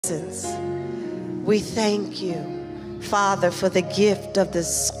presence. We thank you, Father, for the gift of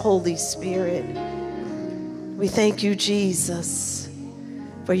this Holy Spirit. We thank you, Jesus,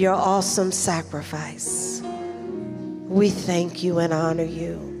 for your awesome sacrifice. We thank you and honor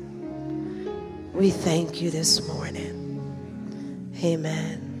you. We thank you this morning.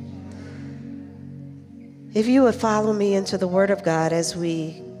 Amen. If you would follow me into the Word of God as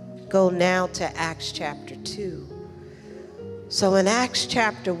we go now to Acts chapter 2. So in Acts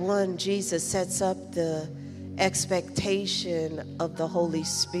chapter 1, Jesus sets up the expectation of the Holy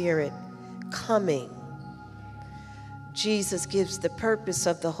Spirit coming. Jesus gives the purpose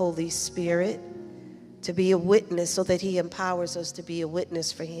of the Holy Spirit to be a witness so that he empowers us to be a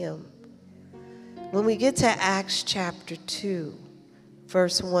witness for him. When we get to Acts chapter 2,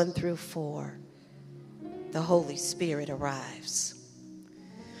 verse 1 through 4, the Holy Spirit arrives.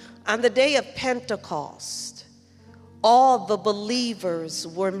 On the day of Pentecost, all the believers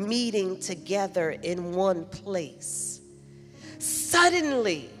were meeting together in one place.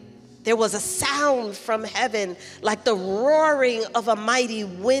 Suddenly, there was a sound from heaven like the roaring of a mighty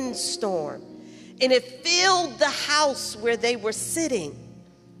windstorm, and it filled the house where they were sitting.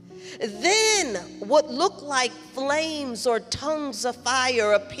 Then what looked like flames or tongues of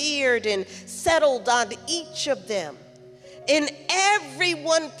fire appeared and settled on each of them. And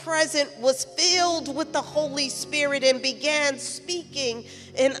everyone present was filled with the Holy Spirit and began speaking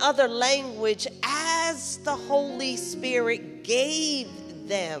in other language as the Holy Spirit gave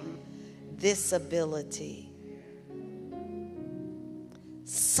them this ability.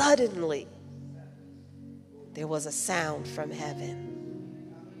 Suddenly, there was a sound from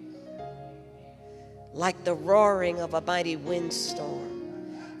heaven, like the roaring of a mighty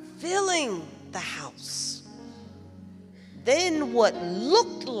windstorm, filling the house. Then what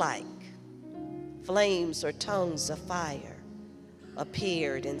looked like flames or tongues of fire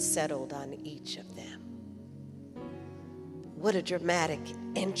appeared and settled on each of them. What a dramatic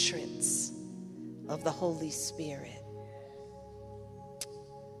entrance of the Holy Spirit.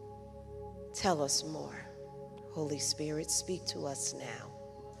 Tell us more. Holy Spirit, speak to us now.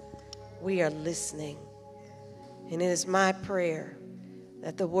 We are listening. And it is my prayer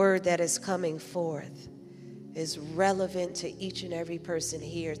that the word that is coming forth is relevant to each and every person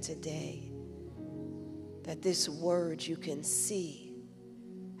here today. That this word, you can see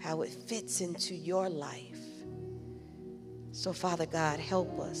how it fits into your life. So, Father God,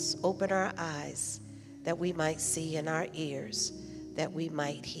 help us. Open our eyes that we might see, and our ears that we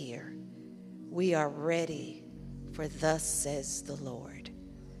might hear. We are ready for thus says the Lord.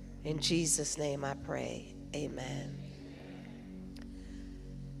 In Jesus' name I pray, amen.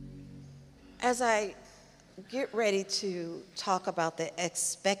 As I get ready to talk about the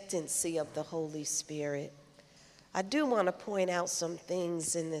expectancy of the Holy Spirit, I do want to point out some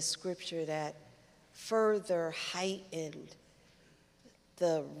things in this scripture that further heightened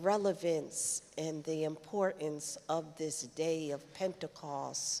the relevance and the importance of this day of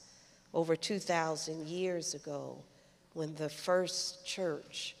Pentecost over 2,000 years ago, when the first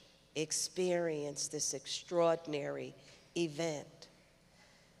church experienced this extraordinary event.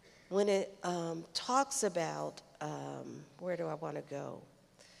 When it talks about, where do I want to go?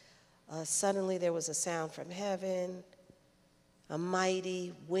 Suddenly there was a sound from heaven, a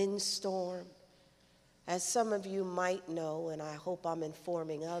mighty windstorm. As some of you might know, and I hope I'm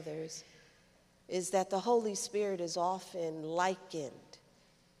informing others, is that the Holy Spirit is often likened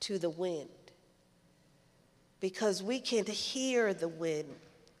to the wind. Because we can hear the wind,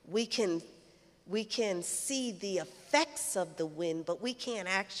 we can see the effects of the wind, but we can't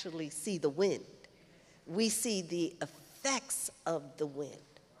actually see the wind. We see the effects of the wind.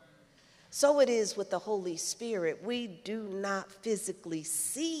 So it is with the Holy Spirit. We do not physically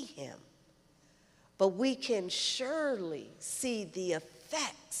see him, but we can surely see the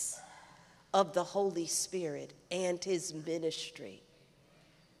effects of the Holy Spirit and his ministry.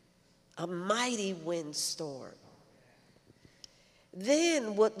 A mighty windstorm.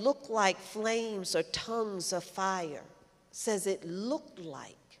 Then what looked like flames or tongues of fire, says it looked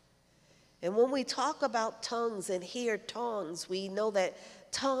like. And when we talk about tongues and hear tongues, we know that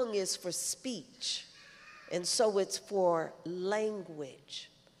tongue is for speech, and so it's for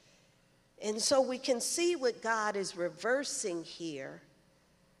language. And so we can see what God is reversing here,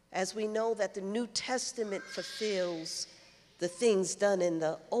 as we know that the New Testament fulfills the things done in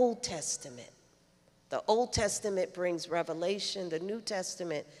the Old Testament. The Old Testament brings revelation. The New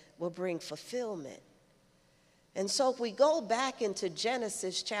Testament will bring fulfillment. And so if we go back into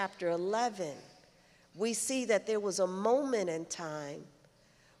Genesis chapter 11, we see that there was a moment in time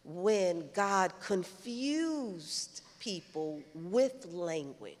when God confused people with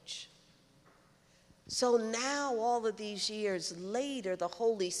language. So now, all of these years later, the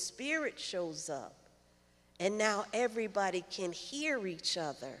Holy Spirit shows up, and now everybody can hear each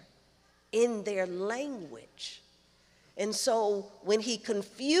other in their language. And so when he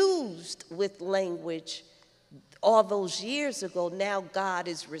confused with language all those years ago, now God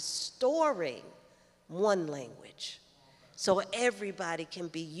is restoring one language. So everybody can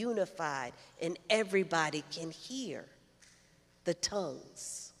be unified and everybody can hear the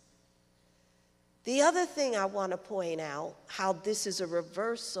tongues. The other thing I want to point out, how this is a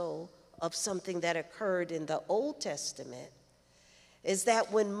reversal of something that occurred in the Old Testament, is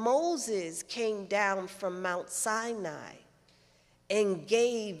that when Moses came down from Mount Sinai and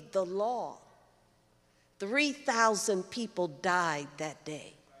gave the law, 3,000 people died that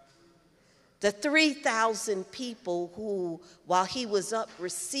day. The 3,000 people who, while he was up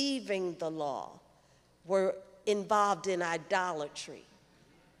receiving the law, were involved in idolatry.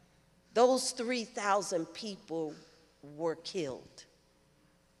 Those 3,000 people were killed.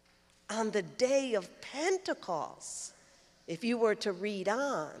 On the day of Pentecost, if you were to read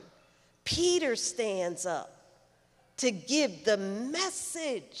on, Peter stands up to give the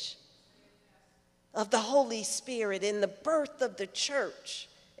message of the Holy Spirit in the birth of the church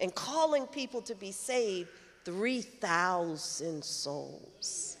and calling people to be saved. 3,000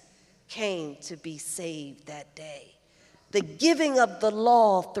 souls came to be saved that day. The giving of the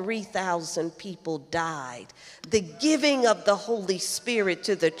law, 3,000 people died. The giving of the Holy Spirit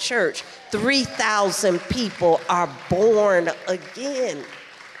to the church, 3,000 people are born again.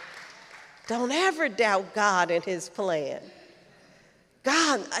 Don't ever doubt God and his plan.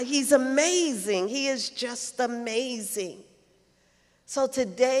 God, he's amazing. He is just amazing. So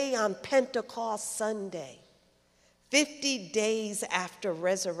today on Pentecost Sunday, 50 days after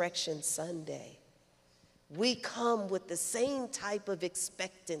Resurrection Sunday, we come with the same type of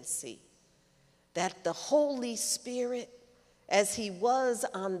expectancy that the Holy Spirit, as he was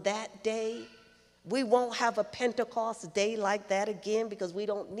on that day, we won't have a Pentecost day like that again because we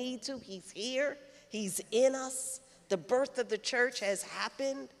don't need to. He's here. He's in us. The birth of the church has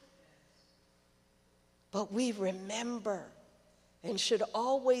happened. But we remember and should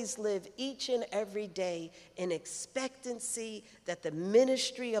always live each and every day in expectancy that the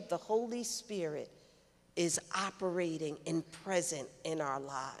ministry of the Holy Spirit is operating and present in our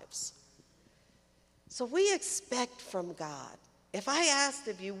lives. So we expect from God. If I asked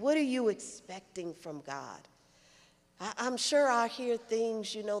of you, what are you expecting from God? I'm sure I'll hear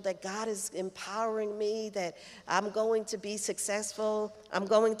things, that God is empowering me, that I'm going to be successful, I'm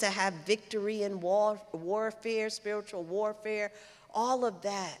going to have victory in warfare, spiritual warfare, all of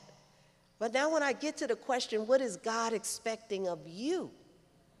that. But now when I get to the question, what is God expecting of you?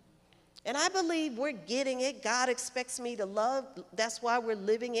 And I believe we're getting it. God expects me to love. That's why we're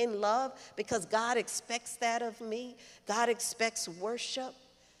living in love, because God expects that of me. God expects worship.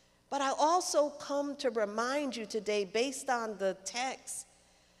 But I also come to remind you today, based on the text,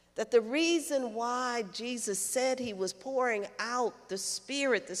 that the reason why Jesus said he was pouring out the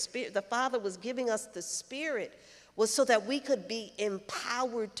Spirit, the Father was giving us the Spirit, was so that we could be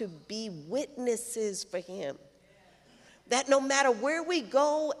empowered to be witnesses for him. That no matter where we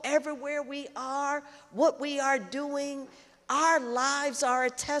go, everywhere we are, what we are doing, our lives are a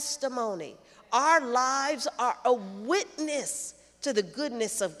testimony. Our lives are a witness to the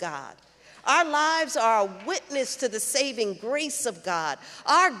goodness of God. Our lives are a witness to the saving grace of God.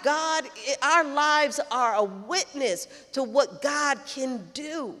 Our lives are a witness to what God can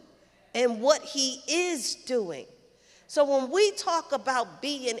do and what he is doing. So when we talk about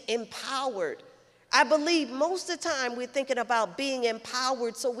being empowered, I believe most of the time we're thinking about being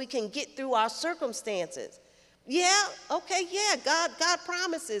empowered so we can get through our circumstances. Yeah, okay, yeah, God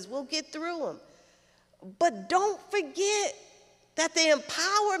promises we'll get through them. But don't forget that the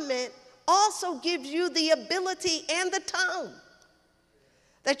empowerment also gives you the ability and the tongue,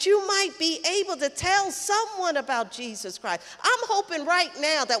 that you might be able to tell someone about Jesus Christ. I'm hoping right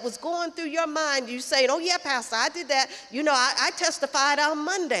now that what's going through your mind, you saying, oh yeah, Pastor, I did that. I testified on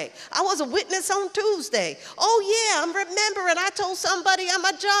Monday. I was a witness on Tuesday. Oh yeah, I'm remembering I told somebody on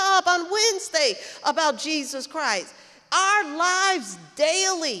my job on Wednesday about Jesus Christ. Our lives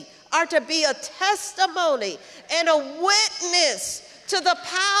daily are to be a testimony and a witness to the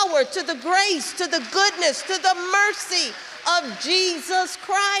power, to the grace, to the goodness, to the mercy of Jesus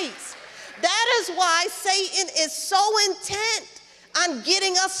Christ. That is why Satan is so intent on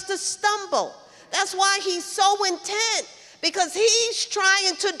getting us to stumble. That's why he's so intent, because he's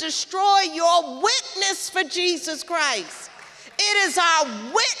trying to destroy your witness for Jesus Christ. It is our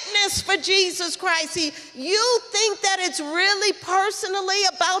witness for Jesus Christ. You think that it's really personally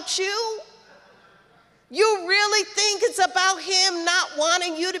about you? You really think it's about him not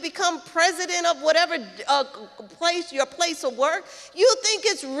wanting you to become president of whatever your place of work? You think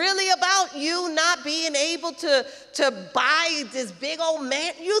it's really about you not being able to buy this big old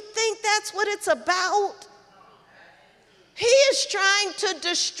man? You think that's what it's about? He is trying to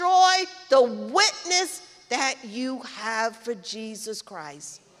destroy the witness that you have for Jesus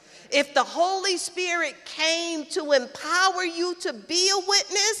Christ. If the Holy Spirit came to empower you to be a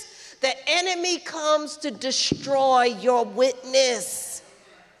witness, the enemy comes to destroy your witness.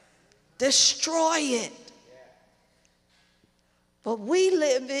 Destroy it. But we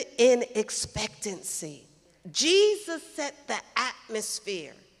live in expectancy. Jesus set the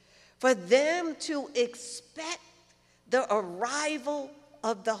atmosphere for them to expect the arrival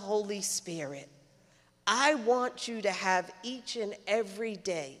of the Holy Spirit. I want you to have each and every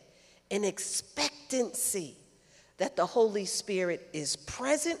day an expectancy that the Holy Spirit is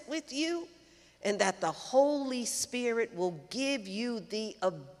present with you and that the Holy Spirit will give you the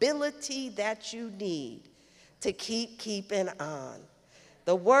ability that you need to keep keeping on.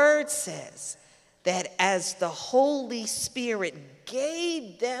 The word says that as the Holy Spirit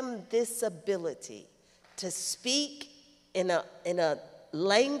gave them this ability to speak in a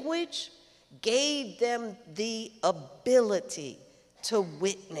language, gave them the ability to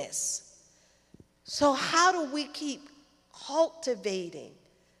witness. So how do we keep cultivating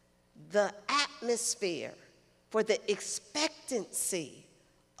the atmosphere for the expectancy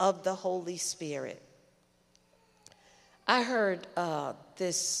of the Holy Spirit? I heard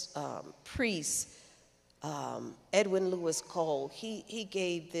this priest, Edwin Lewis Cole, he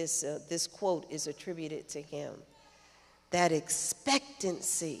gave this quote is attributed to him, that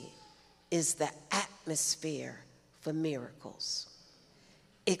expectancy is the atmosphere for miracles.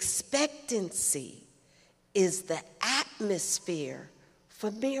 Expectancy is the atmosphere for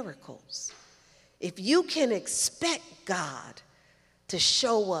miracles. If you can expect God to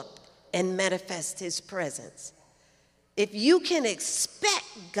show up and manifest his presence, if you can expect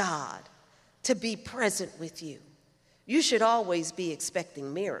God to be present with you, you should always be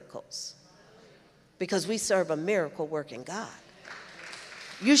expecting miracles because we serve a miracle-working God.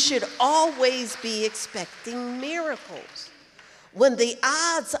 You should always be expecting miracles. When the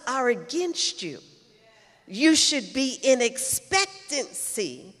odds are against you, you should be in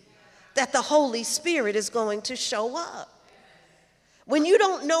expectancy that the Holy Spirit is going to show up. When you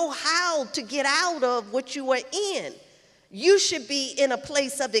don't know how to get out of what you are in, you should be in a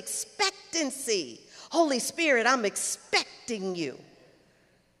place of expectancy. Holy Spirit, I'm expecting you.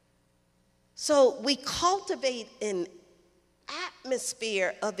 So we cultivate an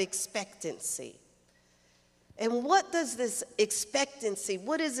atmosphere of expectancy. And what does this expectancy,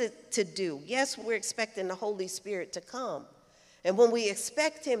 what is it to do? Yes, we're expecting the Holy Spirit to come. And when we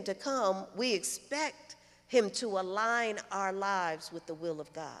expect him to come, we expect him to align our lives with the will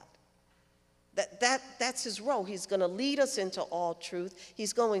of God. That's his role. He's going to lead us into all truth.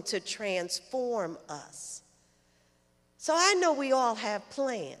 He's going to transform us. So I know we all have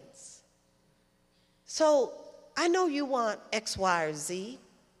plans. So I know you want X, Y, or Z.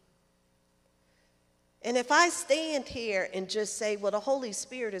 And if I stand here and just say, well, the Holy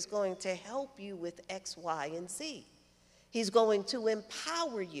Spirit is going to help you with X, Y, and Z. He's going to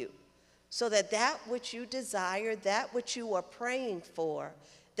empower you so that that which you desire, that which you are praying for,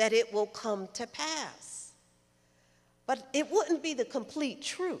 that it will come to pass. But it wouldn't be the complete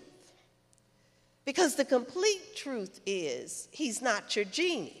truth. Because the complete truth is he's not your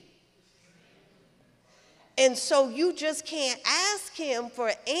genie. And so you just can't ask him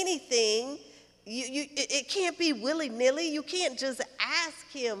for anything. It can't be willy-nilly. You can't just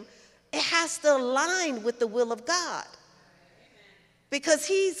ask him. It has to align with the will of God. Because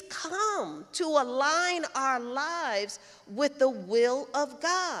he's come to align our lives with the will of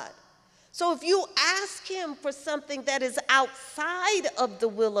God. So if you ask him for something that is outside of the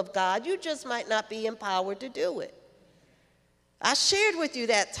will of God, you just might not be empowered to do it. I shared with you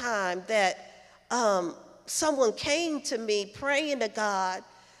that time that someone came to me praying to God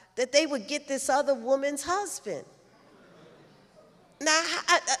that they would get this other woman's husband. Now,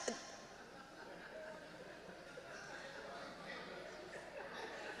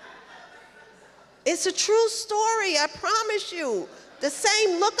 it's a true story, I promise you. The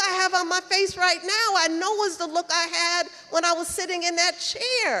same look I have on my face right now, I know was the look I had when I was sitting in that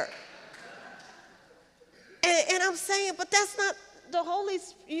chair. And I'm saying, but that's not the Holy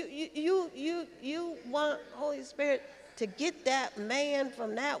Spirit. You want Holy Spirit to get that man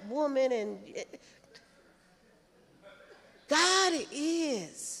from that woman, and God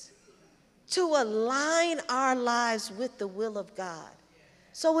is to align our lives with the will of God.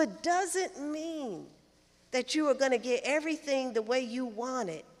 So it doesn't mean that you are going to get everything the way you want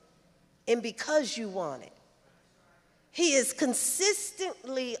it and because you want it. He is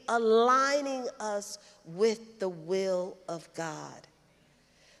consistently aligning us with the will of God.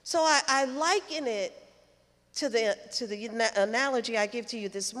 So I liken it to the analogy I give to you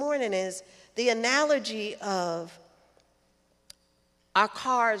this morning is the analogy of our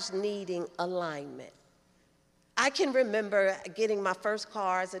cars needing alignment. I can remember getting my first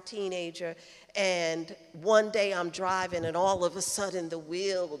car as a teenager, and one day I'm driving, and all of a sudden the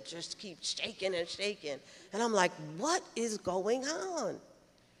wheel just keeps shaking and shaking. And I'm like, what is going on?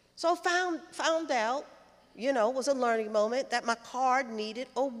 So found out, it was a learning moment, that my car needed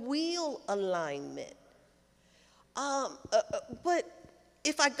a wheel alignment. But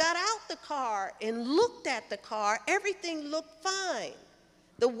if I got out the car and looked at the car, everything looked fine.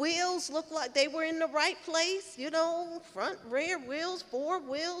 The wheels looked like they were in the right place, front, rear wheels, four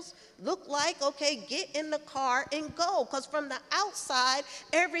wheels, looked like, okay, get in the car and go. Because from the outside,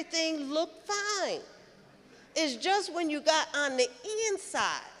 everything looked fine. It's just when you got on the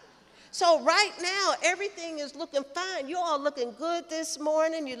inside. So right now, everything is looking fine. You're all looking good this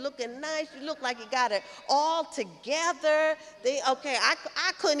morning. You're looking nice. You look like you got it all together.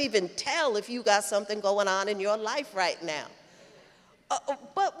 I couldn't even tell if you got something going on in your life right now.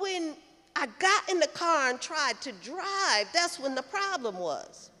 But when I got in the car and tried to drive, that's when the problem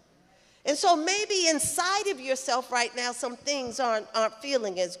was. And so maybe inside of yourself right now, some things aren't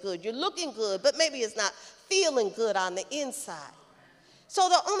feeling as good. You're looking good, but maybe it's not feeling good on the inside. So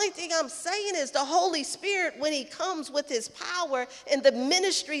the only thing I'm saying is the Holy Spirit, when he comes with his power and the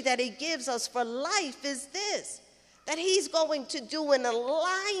ministry that he gives us for life, is this: that he's going to do an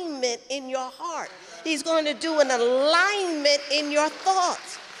alignment in your heart. He's going to do an alignment in your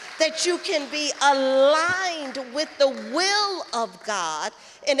thoughts, that you can be aligned with the will of God.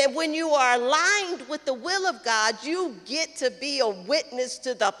 And that when you are aligned with the will of God, you get to be a witness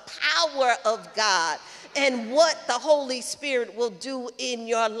to the power of God and what the Holy Spirit will do in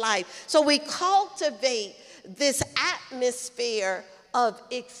your life. So we cultivate this atmosphere of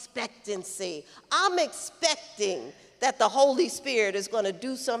expectancy. I'm expecting that the Holy Spirit is going to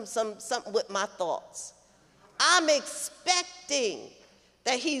do something with my thoughts. I'm expecting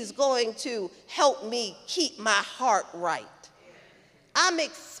that he's going to help me keep my heart right. I'm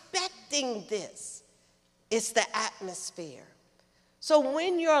expecting this. It's the atmosphere. So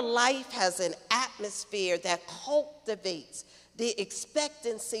when your life has an atmosphere that cultivates the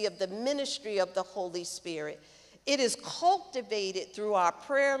expectancy of the ministry of the Holy Spirit, it is cultivated through our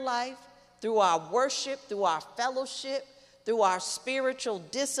prayer life, through our worship, through our fellowship, through our spiritual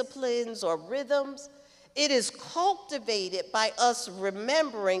disciplines or rhythms. It is cultivated by us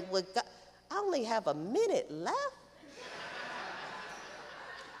remembering what God. I only have a minute left.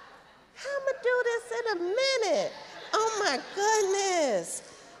 How am I do this in a minute? Oh my goodness.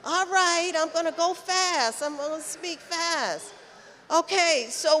 All right, I'm going to go fast. I'm going to speak fast. Okay,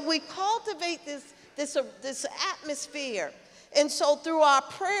 so we cultivate this atmosphere. And so through our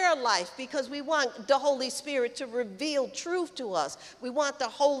prayer life, because we want the Holy Spirit to reveal truth to us, we want the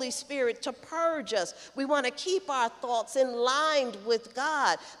Holy Spirit to purge us, we want to keep our thoughts in line with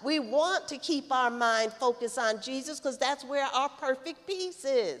God. We want to keep our mind focused on Jesus because that's where our perfect peace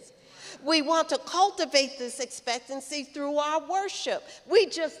is. We want to cultivate this expectancy through our worship. We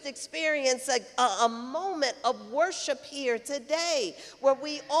just experienced a moment of worship here today where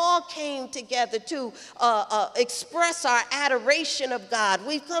we all came together to express our adoration of God.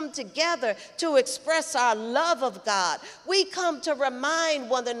 We've come together to express our love of God. We come to remind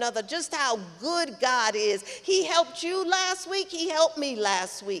one another just how good God is. He helped you last week. He helped me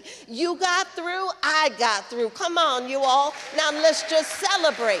last week. You got through. I got through. Come on, you all. Now let's just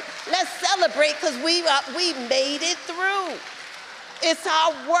celebrate. Let's celebrate because we made it through. It's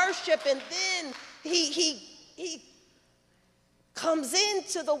our worship, and then he comes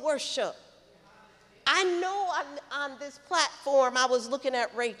into the worship. I know on this platform I was looking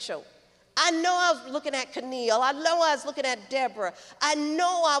at Rachel. I know I was looking at Keneal. I know I was looking at Deborah. I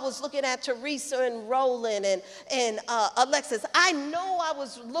know I was looking at Teresa and Roland and Alexis. I know I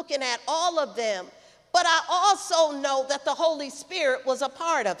was looking at all of them, but I also know that the Holy Spirit was a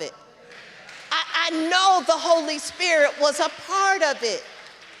part of it. I know the Holy Spirit was a part of it.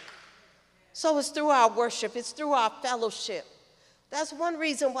 So it's through our worship. It's through our fellowship. That's one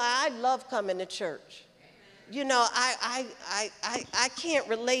reason why I love coming to church. You know, I can't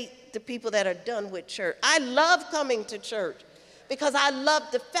relate to people that are done with church. I love coming to church because I love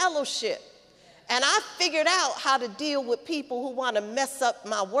the fellowship. And I figured out how to deal with people who want to mess up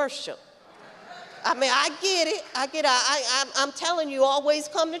my worship. I mean, I get it. I'm telling you, always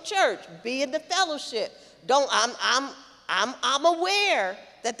come to church. Be in the fellowship. I'm aware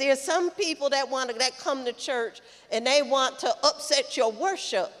that there's some people that come to church and they want to upset your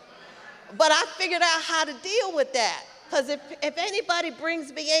worship. But I figured out how to deal with that. Because if anybody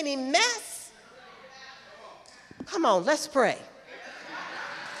brings me any mess, come on, let's pray.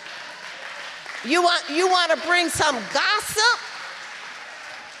 You want to bring some gossip?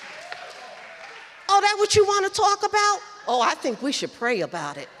 Oh, that what you want to talk about? Oh, I think we should pray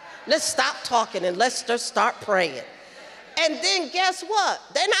about it. Let's stop talking and let's just start praying. And then guess what?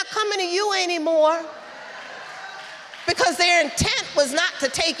 They're not coming to you anymore because their intent was not to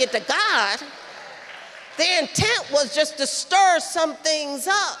take it to God. Their intent was just to stir some things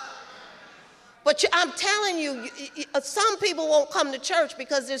up. But I'm telling you, some people won't come to church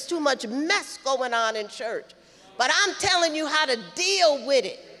because there's too much mess going on in church. But I'm telling you how to deal with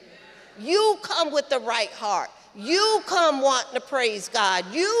it. You come with the right heart. You come wanting to praise God.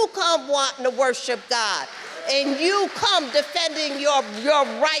 You come wanting to worship God. And you come defending your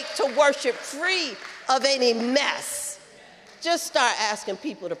right to worship free of any mess. Just start asking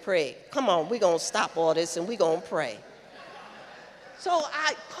people to pray. Come on, we're going to stop all this and we're going to pray. So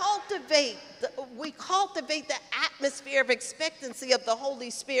we cultivate the atmosphere of expectancy of the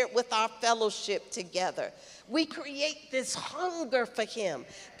Holy Spirit with our fellowship together. We create this hunger for him,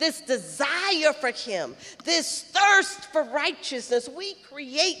 this desire for him, this thirst for righteousness. We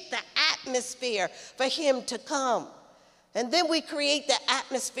create the atmosphere for him to come. And then we create the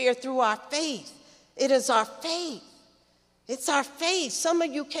atmosphere through our faith. It is our faith. It's our faith. Some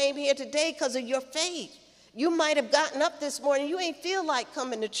of you came here today because of your faith. You might have gotten up this morning, you ain't feel like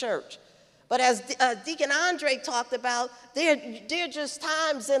coming to church. But as Deacon Andre talked about, there are just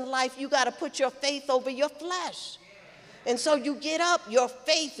times in life you got to put your faith over your flesh. And so you get up, your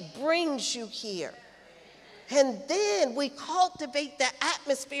faith brings you here. And then we cultivate the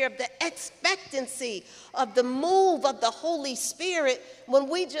atmosphere of the expectancy of the move of the Holy Spirit when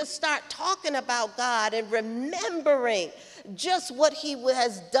we just start talking about God and remembering just what he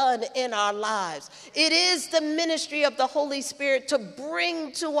has done in our lives. It is the ministry of the Holy Spirit to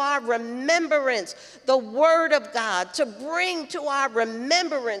bring to our remembrance the Word of God, to bring to our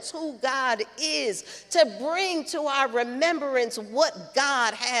remembrance who God is, to bring to our remembrance what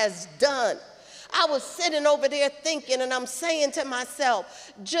God has done. I was sitting over there thinking, and I'm saying to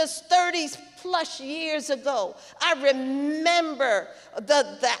myself, just 30 plus years ago, I remember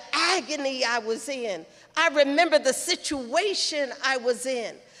the agony I was in. I remember the situation I was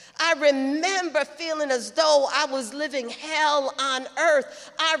in. I remember feeling as though I was living hell on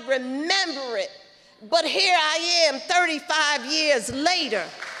earth. I remember it. But here I am 35 years later,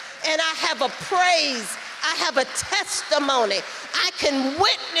 and I have a praise. I have a testimony. I can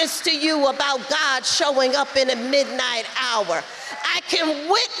witness to you about God showing up in the midnight hour. I can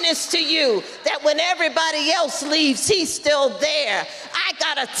witness to you that when everybody else leaves, he's still there. I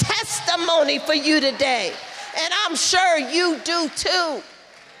got a testimony for you today. And I'm sure you do too.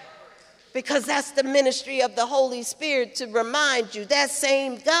 Because that's the ministry of the Holy Spirit, to remind you that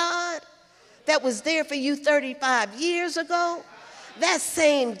same God that was there for you 35 years ago, that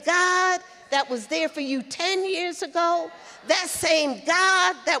same God that was there for you 10 years ago, that same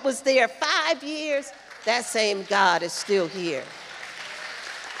God that was there 5 years, that same God is still here.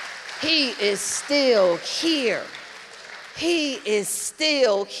 He is still here. He is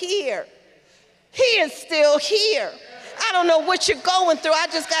still here. He is still here. I don't know what you're going through. I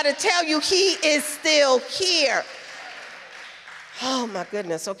just got to tell you, he is still here. Oh my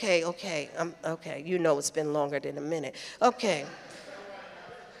goodness. Okay. Okay. You know it's been longer than a minute. Okay.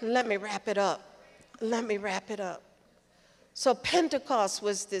 Let me wrap it up. So Pentecost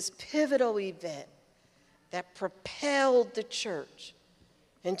was this pivotal event that propelled the church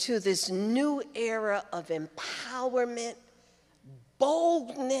into this new era of empowerment,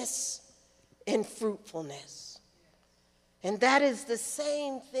 boldness, and fruitfulness. And that is the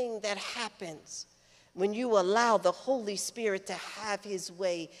same thing that happens when you allow the Holy Spirit to have his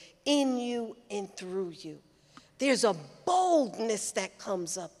way in you and through you. There's a boldness that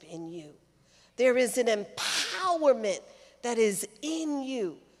comes up in you. There is an empowerment that is in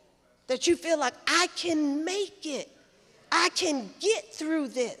you that you feel like, I can make it. I can get through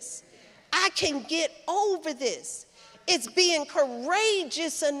this. I can get over this. It's being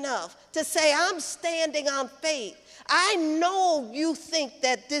courageous enough to say, I'm standing on faith. I know you think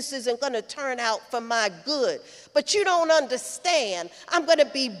that this isn't going to turn out for my good, but you don't understand. I'm going to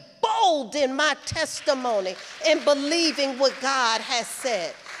be bold in my testimony and believing what God has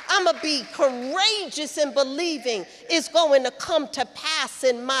said. I'm going to be courageous in believing it's going to come to pass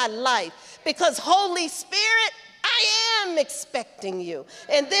in my life. Because Holy Spirit, I am expecting you.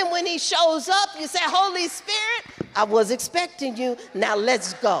 And then when he shows up, you say, Holy Spirit, I was expecting you. Now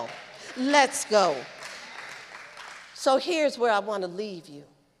let's go. Let's go. So here's where I want to leave you.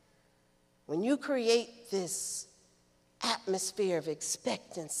 When you create this atmosphere of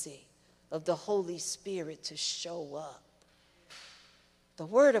expectancy of the Holy Spirit to show up, the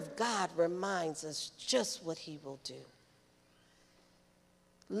Word of God reminds us just what he will do.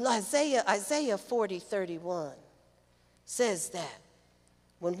 Isaiah 40:31 says that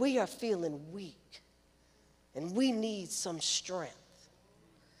when we are feeling weak and we need some strength,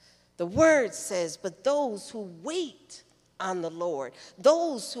 the Word says, but those who wait on the Lord,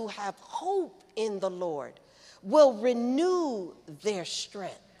 those who have hope in the Lord, will renew their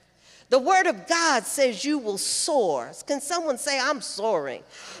strength. The Word of God says you will soar. Can someone say, I'm soaring?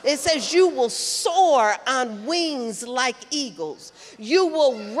 It says you will soar on wings like eagles. You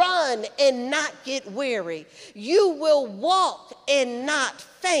will run and not get weary. You will walk and not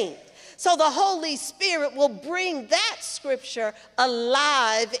faint. So the Holy Spirit will bring that scripture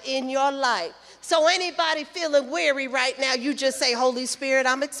alive in your life. So anybody feeling weary right now, you just say, Holy Spirit,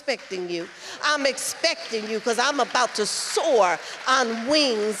 I'm expecting you. I'm expecting you because I'm about to soar on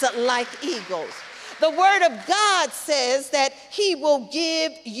wings like eagles. The Word of God says that he will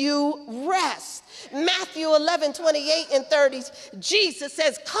give you rest. Matthew 11:28-30, Jesus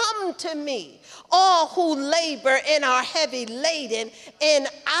says, come to me, all who labor and are heavy laden, and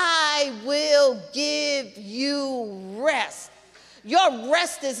I will give you rest. Your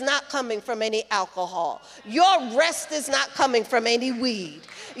rest is not coming from any alcohol. Your rest is not coming from any weed.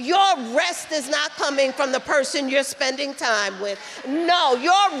 Your rest is not coming from the person you're spending time with. No,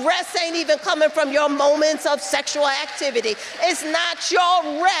 your rest ain't even coming from your moments of sexual activity. It's not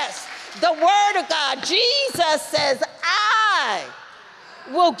your rest. The Word of God, Jesus says, I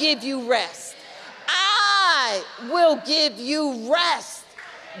will give you rest. I will give you rest.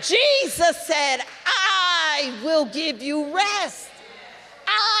 Jesus said, I will give you rest.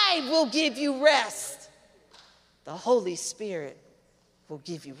 I will give you rest. The Holy Spirit will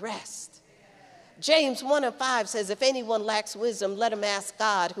give you rest. James 1:5 says, if anyone lacks wisdom, let him ask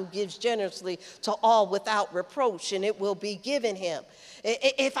God, who gives generously to all without reproach, and it will be given him.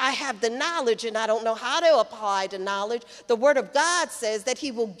 If I have the knowledge and I don't know how to apply the knowledge, the Word of God says that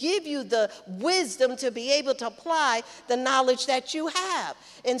he will give you the wisdom to be able to apply the knowledge that you have.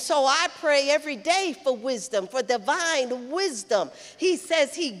 And so I pray every day for wisdom, for divine wisdom. He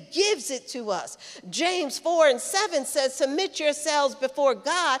says he gives it to us. James 4:7 says, submit yourselves before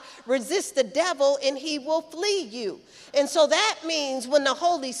God, resist the devil, and he will flee you. And so that means when the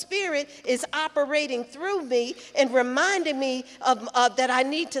Holy Spirit is operating through me and reminding me of that I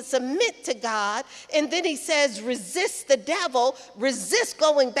need to submit to God, and then he says, resist the devil, resist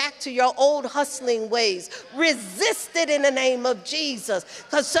going back to your old hustling ways. Resist it in the name of Jesus,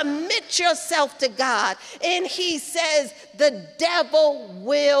 because submit yourself to God. And he says, the devil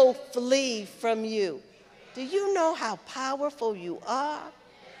will flee from you. Do you know how powerful you are?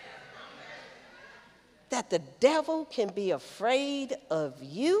 That the devil can be afraid of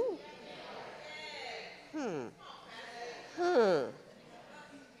you? Do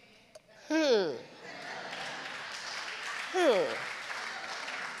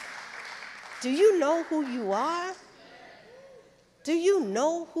you know who you are? Do you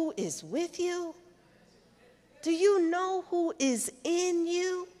know who is with you? Do you know who is in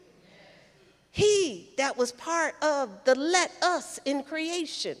you? He that was part of the let us in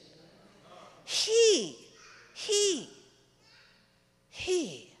creation. He.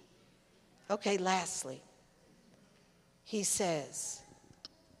 Okay, lastly, he says,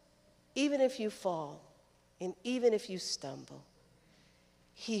 even if you fall and even if you stumble,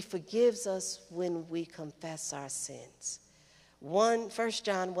 he forgives us when we confess our sins. 1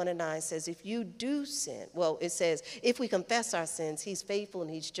 John 1:9 says, if you do sin, well, it says, if we confess our sins, he's faithful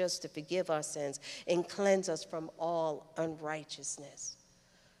and he's just to forgive our sins and cleanse us from all unrighteousness.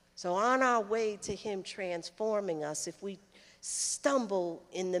 So on our way to him transforming us, if we stumble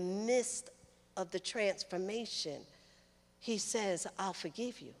in the midst of the transformation, he says, I'll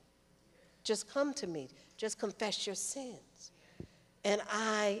forgive you. Just come to me. Just confess your sins. And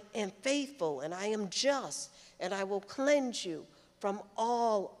I am faithful and I am just, and I will cleanse you from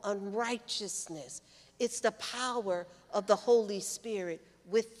all unrighteousness. It's the power of the Holy Spirit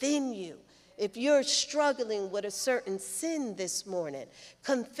within you. If you're struggling with a certain sin this morning,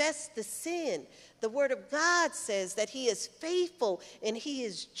 confess the sin. The Word of God says that He is faithful and He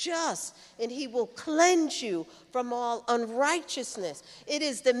is just, and He will cleanse you from all unrighteousness. It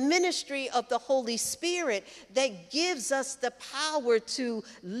is the ministry of the Holy Spirit that gives us the power to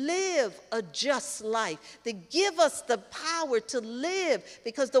live a just life, to give us the power to live,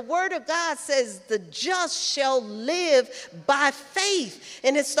 because the Word of God says the just shall live by faith.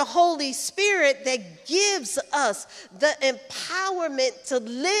 And it's the Holy Spirit that gives us the empowerment to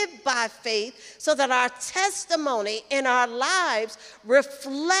live by faith, so that our testimony in our lives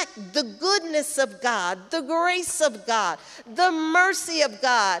reflect the goodness of God, the grace of God, the mercy of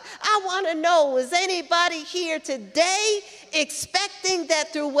God. I want to know, is anybody here today expecting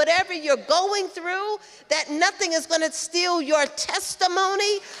that through whatever you're going through, that nothing is going to steal your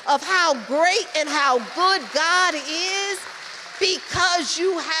testimony of how great and how good God is, because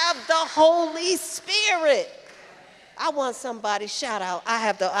you have the Holy Spirit? I want somebody shout out,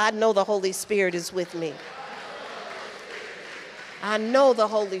 I know the Holy Spirit is with me. I know the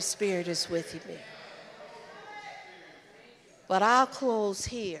Holy Spirit is with me. But I'll close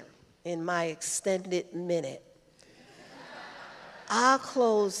here in my extended minute. I'll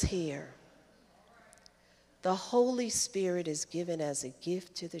close here. The Holy Spirit is given as a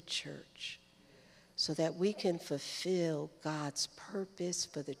gift to the church so that we can fulfill God's purpose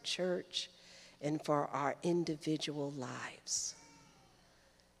for the church and for our individual lives.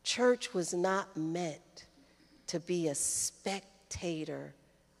 Church was not meant to be a spectator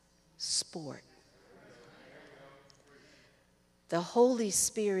sport. The Holy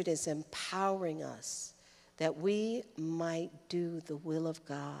Spirit is empowering us that we might do the will of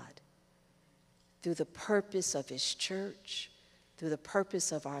God through the purpose of His church, through the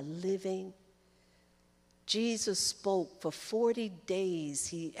purpose of our living. Jesus spoke for 40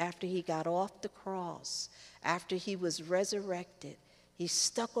 days after He got off the cross, after He was resurrected. He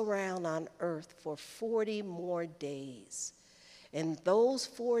stuck around on earth for 40 more days. And those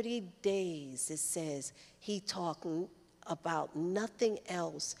 40 days, it says, He talked about nothing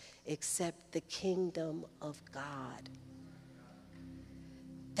else except the kingdom of God.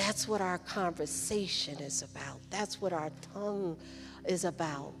 That's what our conversation is about. That's what our tongue is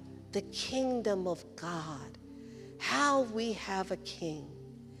about. The kingdom of God. How we have a king,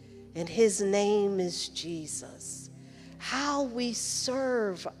 and His name is Jesus. How we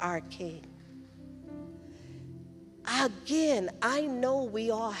serve our King. Again, I know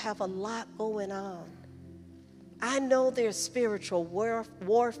we all have a lot going on. I know there's spiritual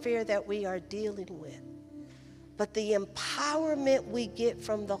warfare that we are dealing with. But the empowerment we get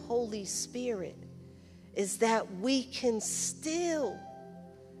from the Holy Spirit is that we can still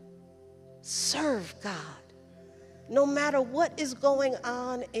serve God. No matter what is going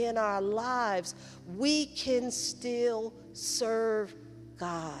on in our lives, we can still serve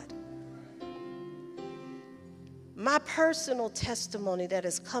God. My personal testimony that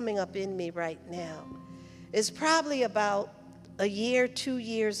is coming up in me right now is probably about a year, 2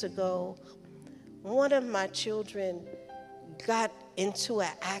 years ago. One of my children got into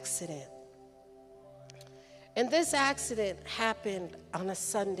an accident. And this accident happened on a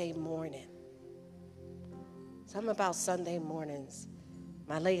Sunday morning. Something about Sunday mornings.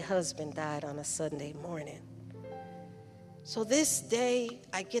 My late husband died on a Sunday morning. So this day,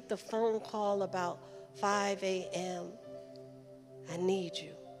 I get the phone call about 5 a.m. I need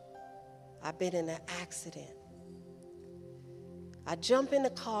you. I've been in an accident. I jump in the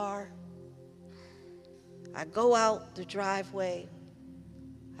car. I go out the driveway.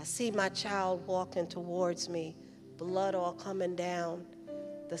 I see my child walking towards me, blood all coming down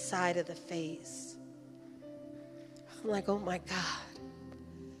the side of the face. I'm like, oh my God.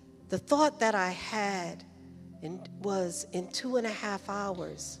 The thought that I had was in 2.5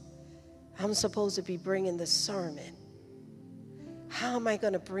 hours, I'm supposed to be bringing the sermon. How am I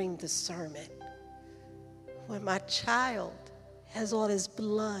going to bring the sermon when my child has all this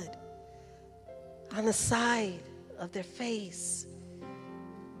blood on the side of their face?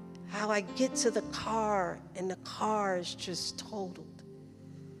 How I get to the car and the car is just totaled.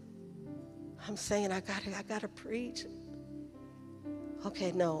 I'm saying, I gotta preach.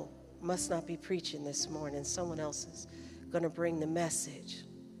 Okay, no, must not be preaching this morning. Someone else is gonna bring the message.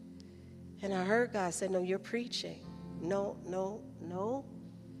 And I heard God say, no, you're preaching. No.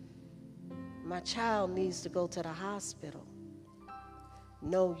 My child needs to go to the hospital.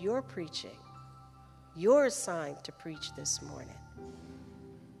 No, you're preaching. You're assigned to preach this morning.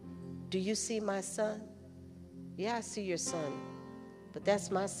 Do you see my son? Yeah, I see your son, but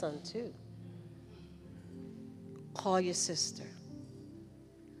that's my son too. Call your sister.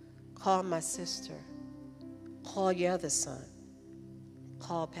 Call my sister. Call your other son.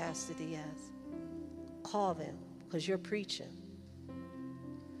 Call Pastor Diaz. call them because you're preaching.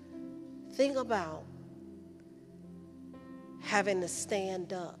 Think about having to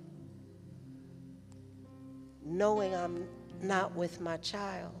stand up, knowing I'm not with my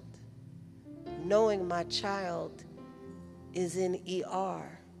child, knowing my child is in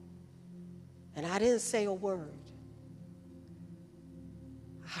ER, and I didn't say a word.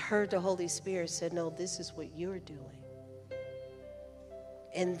 I heard the Holy Spirit said, no, this is what you're doing.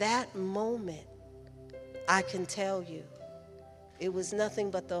 In that moment, I can tell you, it was nothing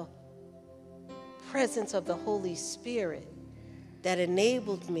but the presence of the Holy Spirit that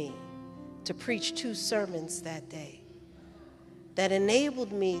enabled me to preach 2 sermons that day, that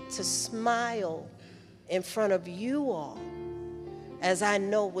enabled me to smile in front of you all as I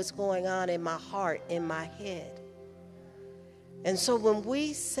know what's going on in my heart, in my head. And so when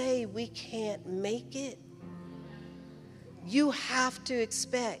we say we can't make it, you have to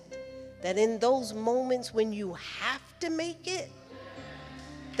expect that in those moments when you have to make it,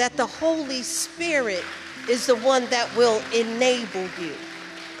 that the Holy Spirit is the one that will enable you.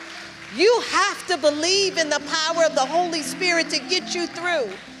 You have to believe in the power of the Holy Spirit to get you through.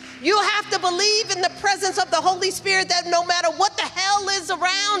 You have to believe in the presence of the Holy Spirit that no matter what the hell is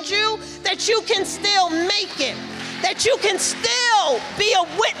around you, that you can still make it, that you can still be a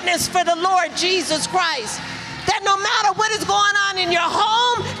witness for the Lord Jesus Christ, that no matter what is going on in your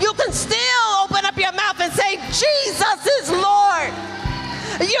home, you can still open up your mouth and say, Jesus is Lord.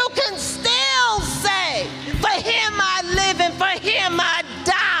 You can still say, for him I live and for him I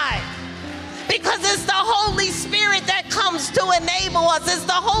die. Because it's the Holy Spirit that comes to enable us. It's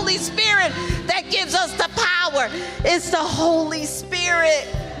the Holy Spirit that gives us the power. It's the Holy Spirit.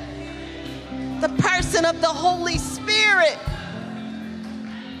 The person of the Holy Spirit.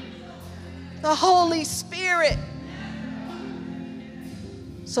 The Holy Spirit.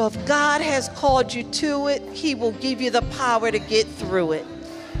 So if God has called you to it, he will give you the power to get through it.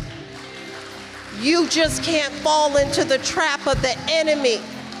 You just can't fall into the trap of the enemy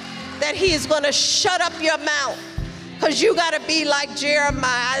that he is going to shut up your mouth, because you got to be like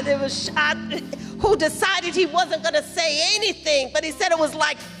Jeremiah, who decided he wasn't going to say anything, but he said it was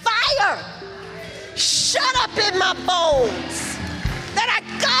like fire shut up in my bones, that I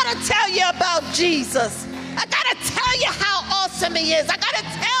got to tell you about Jesus. I got to tell you how awesome he is. I got to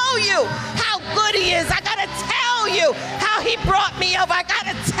tell you how good he is. I got to tell you how he brought me over. I got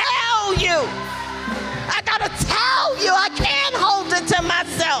to tell you. I got to tell you. I can't hold it to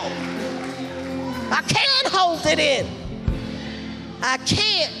myself. I can't hold it in. I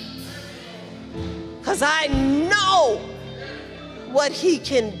can't. Because I know what he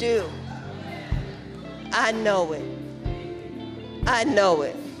can do. I know it. I know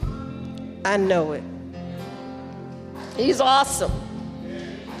it. I know it. He's awesome.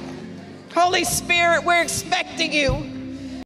 Holy Spirit, we're expecting you.